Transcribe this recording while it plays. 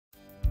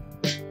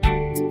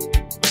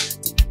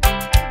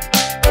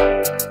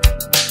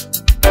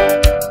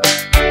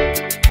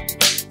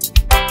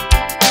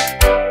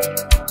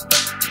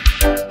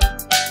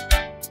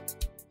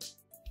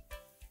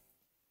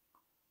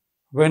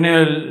When I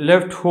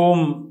left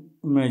home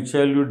in my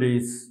childhood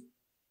days,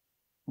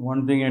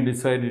 one thing I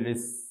decided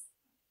is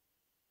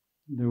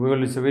the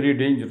world is a very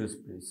dangerous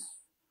place.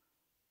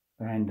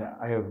 And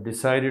I have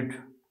decided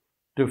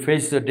to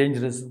face the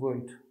dangerous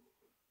world,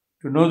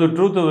 to know the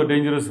truth of the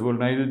dangerous world,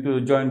 neither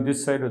to join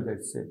this side or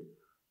that side.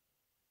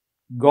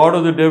 God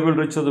or the devil,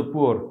 rich or the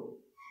poor.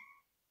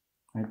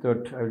 I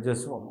thought I would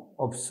just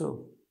observe.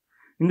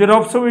 In that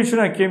observation,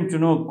 I came to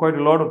know quite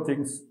a lot of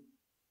things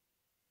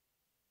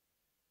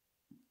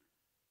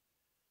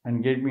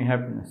and gave me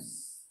happiness.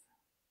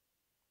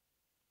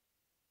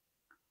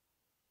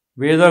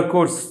 Veda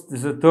quotes, this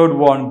is the third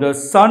one, the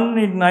sun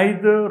it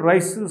neither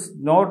rises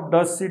nor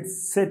does it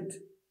set.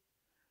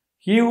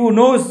 He who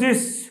knows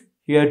this,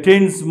 he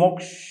attains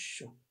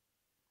moksha.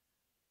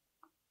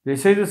 They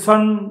say the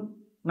sun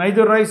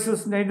neither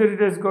rises, neither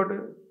it has got a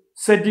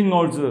setting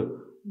also.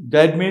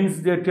 That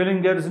means they are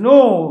telling there is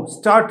no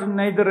start,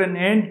 neither an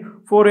end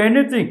for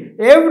anything.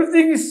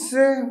 Everything is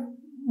a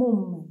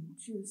moment.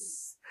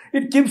 Yes.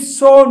 It keeps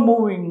on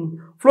moving.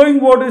 Flowing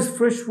water is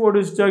fresh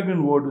water,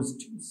 stagnant water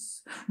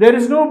stinks. There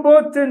is no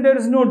birth and there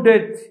is no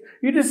death.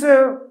 It is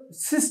a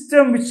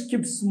system which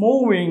keeps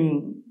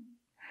moving.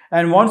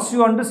 And once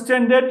you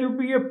understand that, you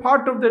be a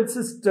part of that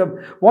system.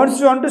 Once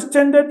you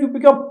understand that, you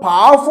become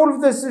powerful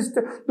with the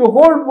system. The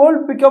whole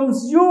world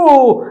becomes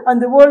you,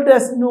 and the world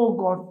has no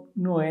God,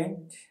 no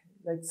end.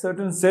 Like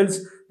certain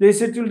cells, they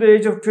say till the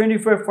age of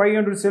 25,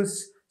 500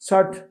 cells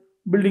start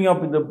building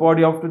up in the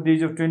body. After the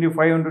age of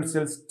 2500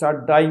 cells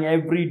start dying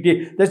every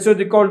day. That's what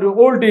they call the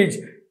old age.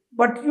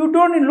 But you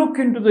don't look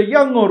into the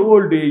young or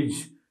old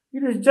age.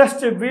 It is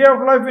just a way of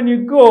life. When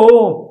you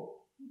go,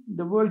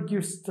 the world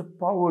gives the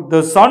power.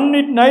 The sun,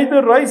 it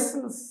neither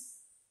rises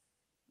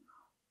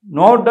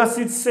nor does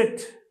it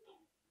set.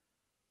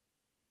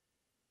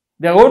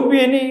 There won't be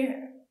any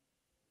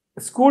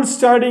school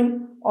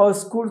starting or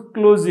school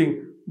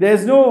closing.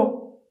 There's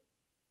no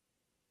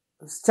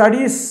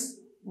studies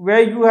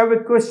where you have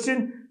a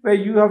question, where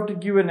you have to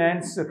give an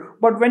answer.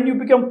 But when you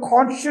become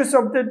conscious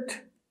of that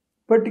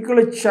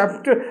particular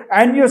chapter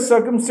and your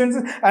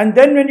circumstances, and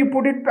then when you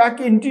put it back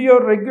into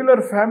your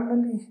regular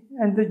family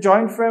and the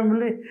joint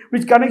family,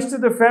 which connects to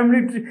the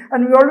family tree,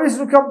 and we always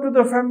look up to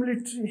the family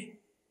tree,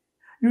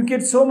 you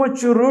get so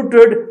much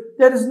rooted.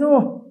 There is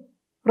no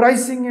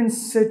rising and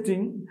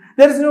setting.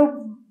 There is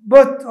no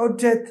birth or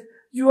death.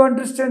 You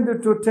understand the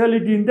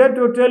totality. In that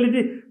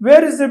totality,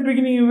 where is the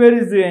beginning and where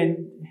is the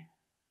end?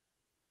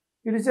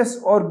 It is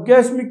just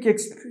orgasmic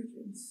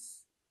experience.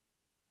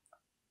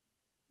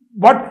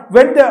 But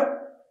when the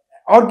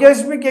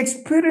orgasmic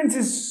experience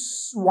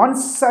is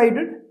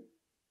one-sided,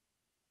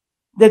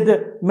 that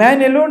the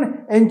man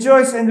alone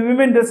enjoys and the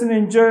woman doesn't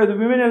enjoy, or the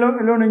women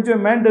alone enjoy,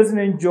 man doesn't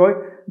enjoy,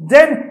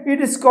 then it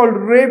is called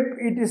rape.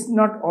 It is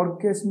not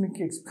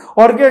orgasmic experience.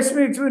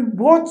 Orgasmic experience,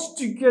 both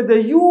together,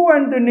 you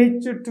and the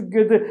nature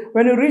together,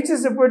 when it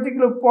reaches a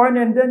particular point,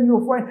 and then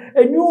you find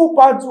a new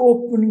path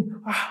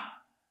opening.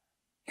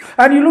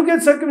 And you look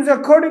at circumstances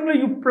accordingly,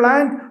 you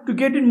plan to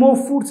get in more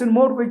fruits and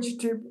more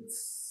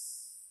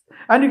vegetables.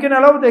 And you can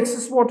allow the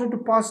excess water to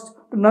pass to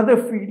another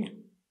field.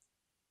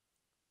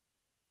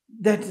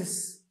 That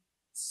is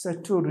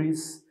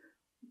satori's.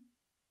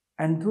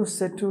 And those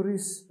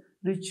satori's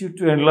reach you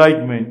to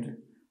enlightenment.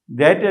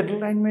 That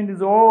enlightenment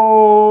is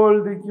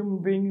all the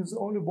human being is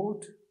all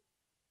about.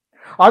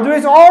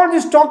 Otherwise, all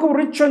this talk of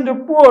rich and the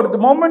poor, the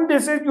moment they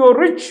say you are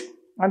rich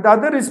and the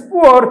other is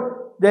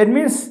poor, that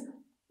means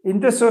in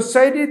the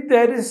society,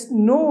 there is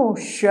no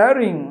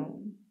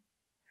sharing.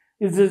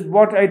 This is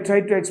what I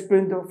try to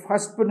explain. The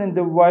husband and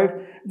the wife,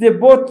 they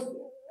both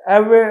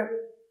have a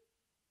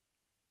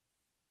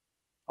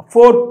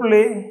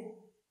foreplay,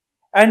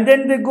 and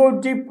then they go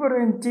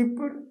deeper and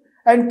deeper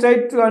and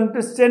try to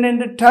understand.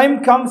 And the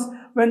time comes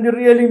when they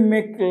really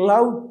make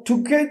love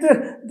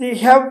together. They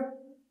have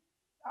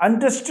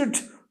understood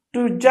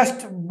to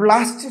just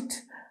blast it.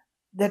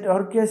 That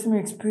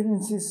orgasmic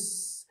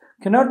experiences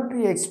cannot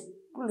be explained.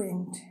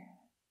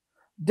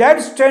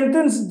 That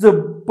strengthens the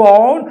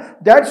bond,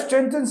 that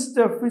strengthens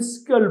the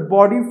physical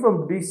body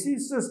from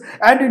diseases,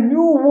 and a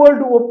new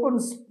world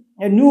opens,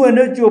 a new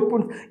energy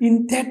opens.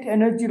 In that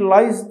energy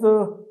lies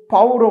the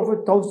power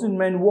of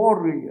 1,000-man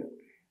warrior.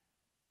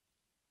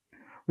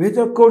 With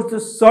of course the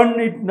sun,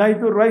 it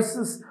neither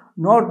rises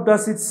nor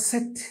does it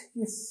set.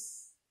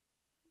 Yes.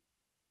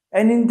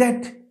 And in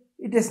that,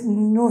 it has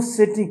no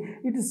setting.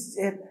 It is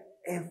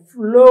a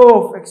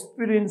flow of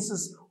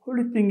experiences.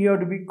 Only thing you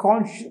have to be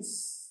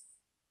conscious.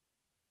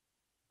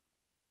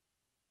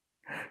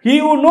 He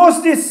who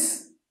knows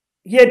this,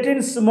 he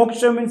attains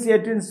moksha, means he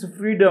attains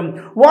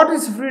freedom. What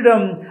is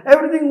freedom?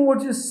 Everything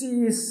what you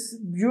see is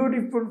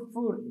beautiful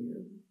for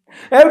you.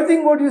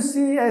 Everything what you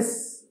see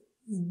has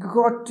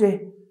got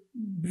a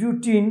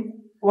beauty in,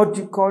 what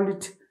you call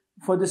it,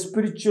 for the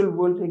spiritual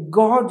world, a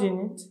God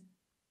in it.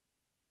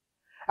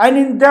 And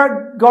in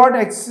that God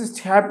exists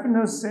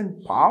happiness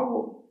and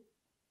power.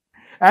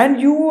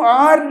 And you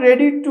are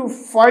ready to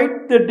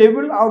fight the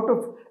devil out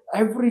of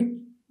every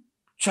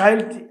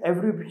child,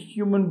 every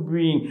human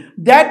being.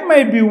 That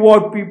might be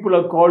what people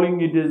are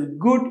calling it as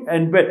good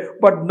and bad.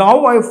 But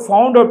now I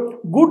found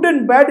out good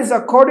and bad is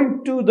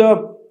according to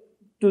the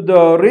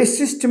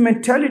racist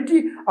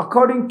mentality,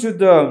 according to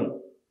the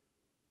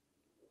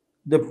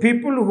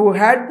people who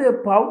had the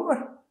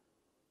power.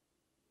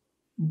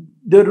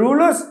 The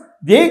rulers,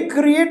 they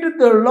created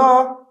the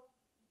law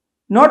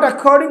not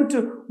according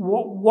to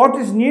what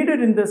is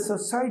needed in the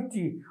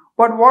society,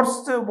 but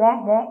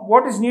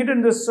what is needed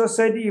in the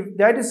society. If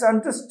that is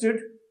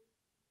understood,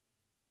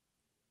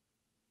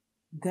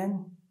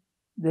 then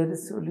there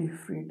is only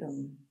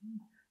freedom.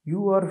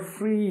 You are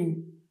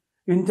free.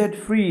 In that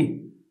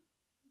free,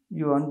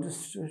 you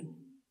understood.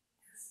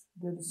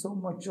 There is so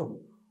much of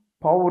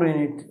power in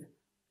it.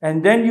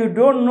 And then you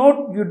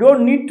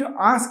don't need to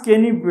ask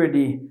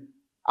anybody.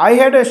 I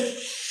had a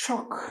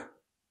shock,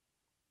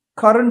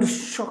 current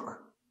shock.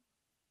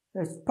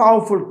 A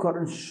powerful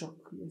current shock,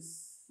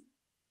 yes.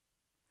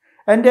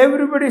 And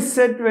everybody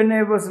said when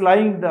I was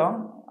lying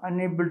down,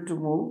 unable to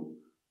move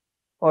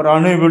or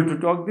unable to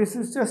talk, this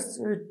is just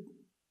a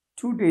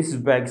 2 days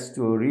back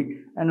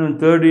story. And on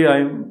third day,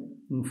 I'm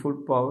in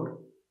full power.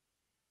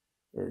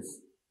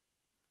 Yes.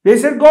 They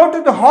said, go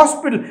to the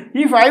hospital.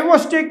 If I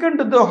was taken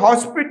to the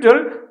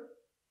hospital,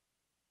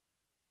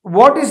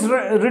 what is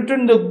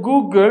written in the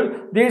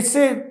Google, they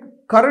say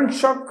current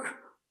shock,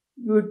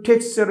 it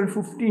takes around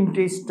 15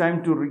 days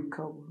time to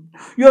recover.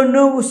 Your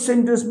nervous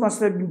centers must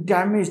have been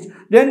damaged.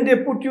 Then they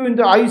put you in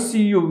the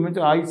ICU.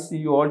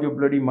 ICU, all your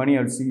bloody money,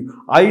 I'll see you.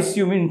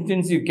 ICU means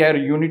intensive care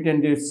unit,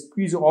 and they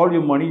squeeze all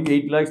your money,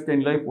 8 lakhs,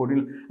 10 lakhs, 14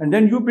 lakhs. And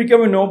then you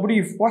become a nobody.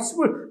 If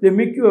possible, they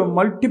make you a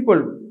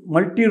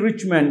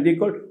multi-rich man. They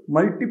call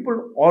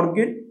multiple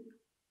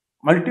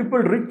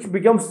rich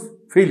becomes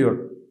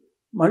failure.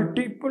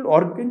 Multiple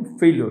organ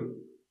failure.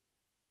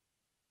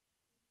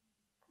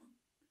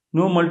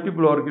 No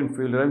multiple organ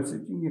failure. I'm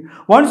sitting here.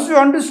 Once you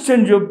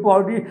understand your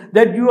body,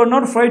 that you are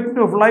not frightened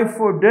of life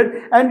or death,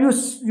 and you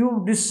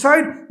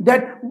decide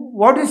that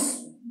what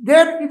is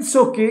there, it's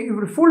okay.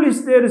 If full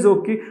is there, is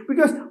okay.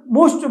 Because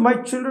most of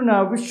my children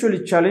are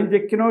visually challenged.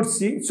 They cannot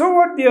see. So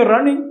what? They are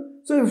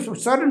running. So if a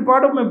certain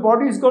part of my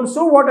body is gone,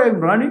 so what? I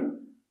am running.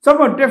 Some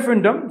are deaf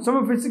and dumb. Some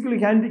are physically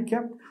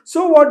handicapped.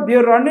 So what? They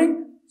are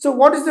running. So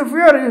what is the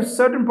fear? If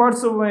certain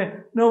parts of my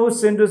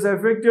nervous centers are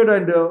affected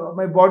and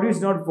my body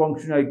is not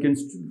functioning, I can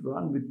still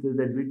run with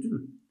that little.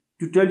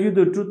 To tell you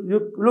the truth,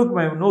 look,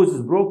 my nose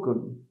is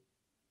broken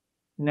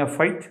in a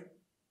fight.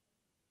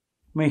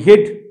 My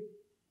head,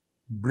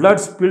 blood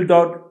spilled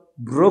out,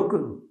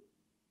 broken.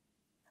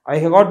 I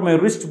have got my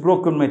wrist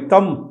broken, my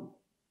thumb,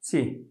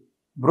 see,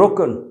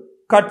 broken,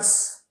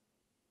 cuts,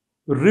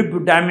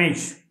 rib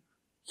damage,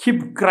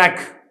 hip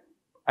crack.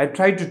 I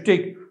tried to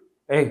take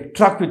a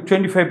truck with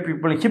 25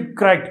 people, hip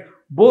cracked,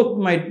 both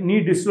my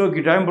knee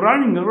dislocated. I am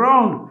running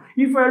around.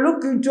 If I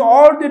look into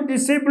all the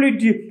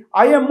disability,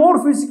 I am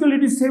more physically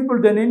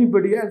disabled than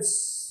anybody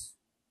else.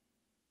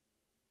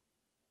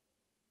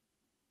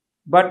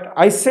 But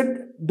I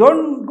said,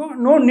 don't go,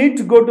 no need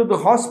to go to the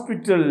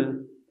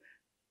hospital.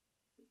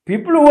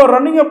 People who are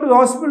running up to the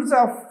hospitals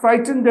are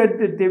frightened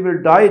that they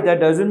will die. That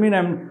doesn't mean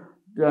I'm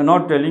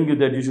not telling you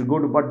that you should go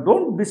to, but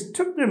don't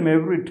disturb them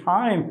every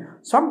time.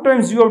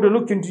 Sometimes you have to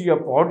look into your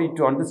body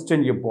to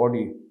understand your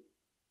body.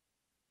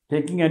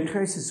 Taking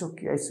advice is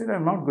okay. I said,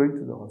 I'm not going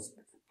to the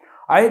hospital.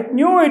 I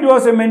knew it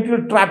was a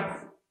mental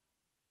trap.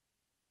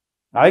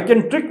 I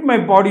can trick my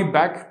body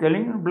back,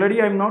 telling, bloody,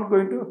 I'm not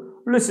going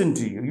to listen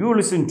to you. You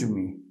listen to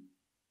me.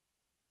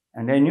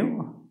 And I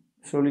knew.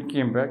 Slowly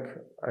came back.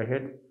 I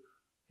had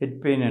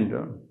head pain and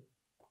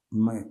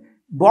my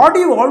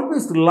body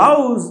always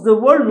loves, the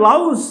world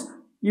loves.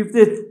 If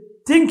they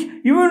think,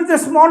 even the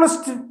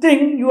smallest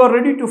thing, you are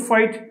ready to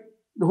fight,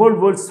 the whole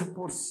world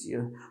supports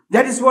you.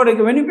 That is what,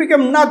 when you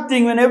become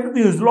nothing, when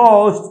everything is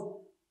lost,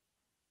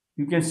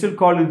 you can still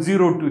call it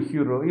zero to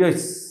hero.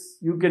 Yes,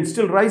 you can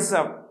still rise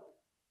up.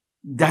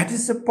 That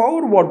is the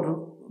power what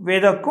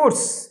Veda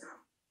quotes.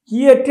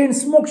 He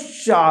attains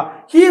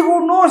moksha. He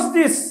who knows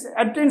this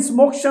attains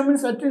moksha,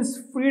 means attains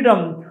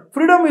freedom.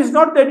 Freedom is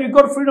not that you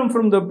got freedom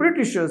from the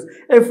Britishers.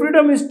 A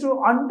freedom is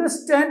to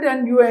understand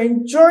and you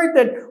enjoy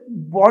that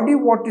body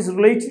what is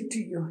related to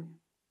you.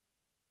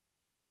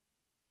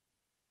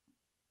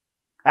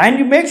 And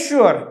you make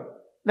sure,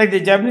 like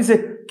the Japanese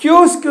say,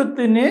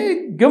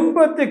 Kyoskutine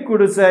Gambate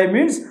Kudasai,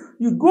 means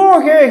you go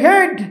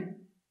ahead,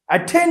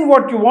 attain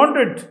what you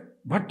wanted.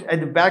 But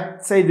at the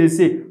back side they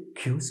say,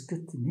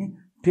 Kyoskutine,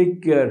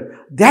 take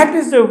care. That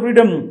is the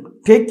freedom,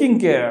 taking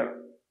care.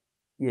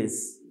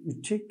 Yes, you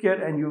take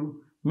care and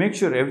you make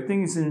sure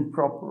everything is in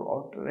proper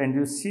order and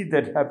you see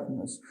that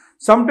happiness.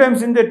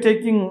 Sometimes in the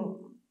taking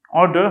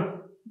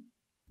order,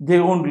 they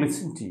won't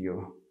listen to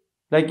you.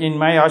 Like in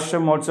my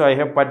ashram also, I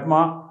have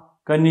Padma,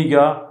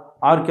 Kaniga,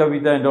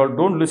 Arkavida and all.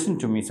 Don't listen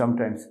to me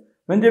sometimes.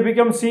 When they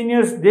become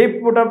seniors,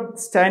 they put up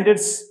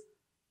standards,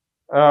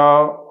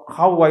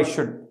 how I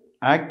should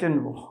act and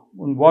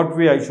in what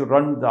way I should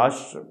run the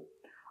ashram.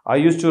 I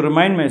used to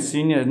remind my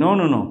seniors,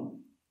 no.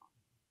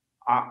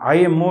 I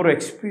am more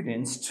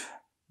experienced.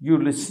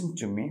 You listen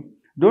to me.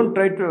 Don't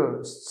try to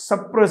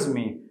suppress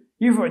me.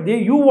 If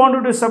you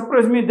wanted to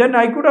suppress me, then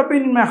I could have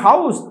been in my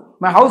house.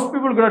 My house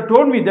people could have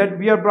told me that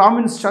we are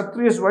Brahmins,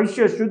 Kshatriyas,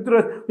 Vaishyas,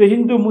 Shudras, the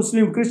Hindu,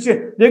 Muslim,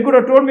 Christian. They could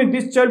have told me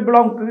this child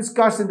belongs to this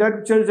caste and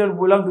that child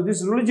belongs to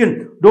this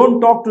religion.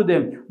 Don't talk to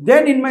them.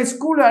 Then in my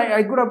school,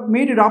 I could have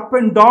made it up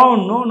and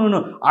down.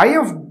 No. I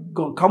have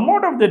come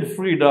out of that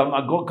freedom,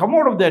 come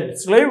out of that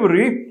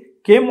slavery,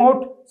 came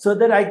out so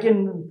that I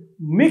can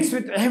mix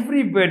with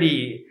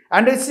everybody.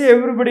 And I say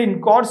everybody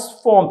in God's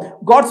form.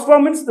 God's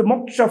form means the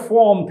moksha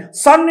form.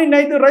 Sun in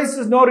neither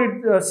rises nor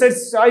it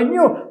sets. I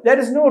knew there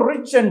is no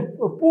rich and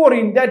poor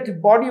in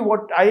that body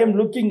what I am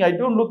looking. I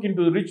don't look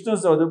into the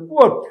richness or the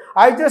poor.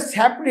 I just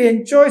happily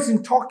enjoy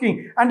in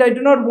talking. And I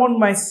do not want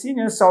my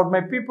seniors or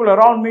my people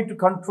around me to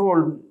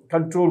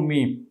control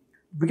me.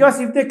 Because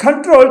if they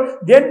control,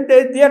 then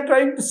they are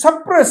trying to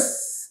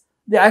suppress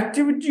the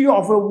activity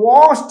of a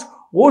vast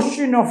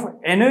ocean of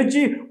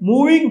energy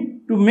moving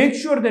to make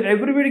sure that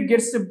everybody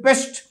gets the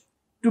best,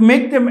 to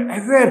make them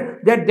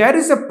aware that there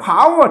is a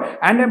power.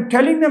 And I'm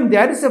telling them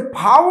there is a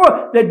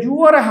power that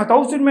you are a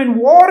 1,000-man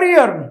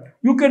warrior.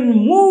 You can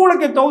move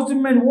like a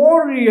 1,000-man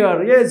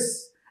warrior.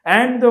 Yes.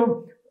 And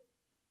the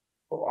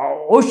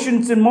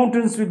oceans and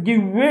mountains will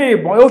give way.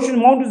 Ocean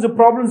and mountains, the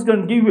problems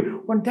can give way.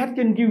 When that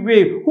can give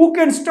way, who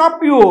can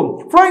stop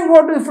you? Flowing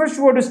water, fresh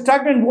water,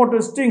 stagnant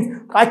water stinks.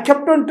 I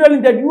kept on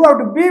telling that you have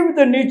to be with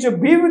the nature,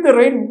 be with the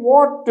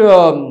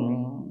rainwater,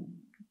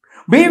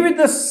 be with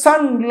the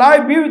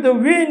sunlight, be with the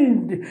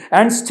wind,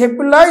 and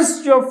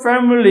stabilize your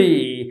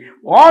family.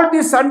 All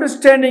this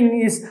understanding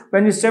is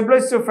when you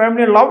stabilize your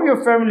family, love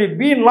your family,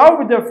 be in love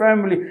with your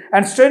family,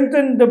 and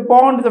strengthen the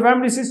bond, the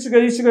family sits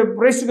together,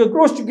 prays together,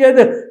 grows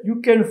together,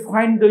 you can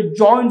find the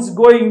joints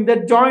going.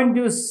 That joint,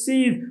 you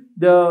see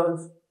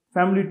the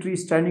family tree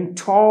standing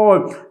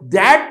tall.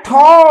 That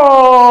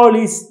tall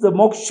is the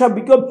moksha,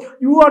 because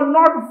you are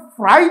not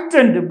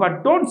frightened,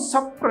 but don't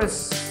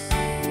suppress.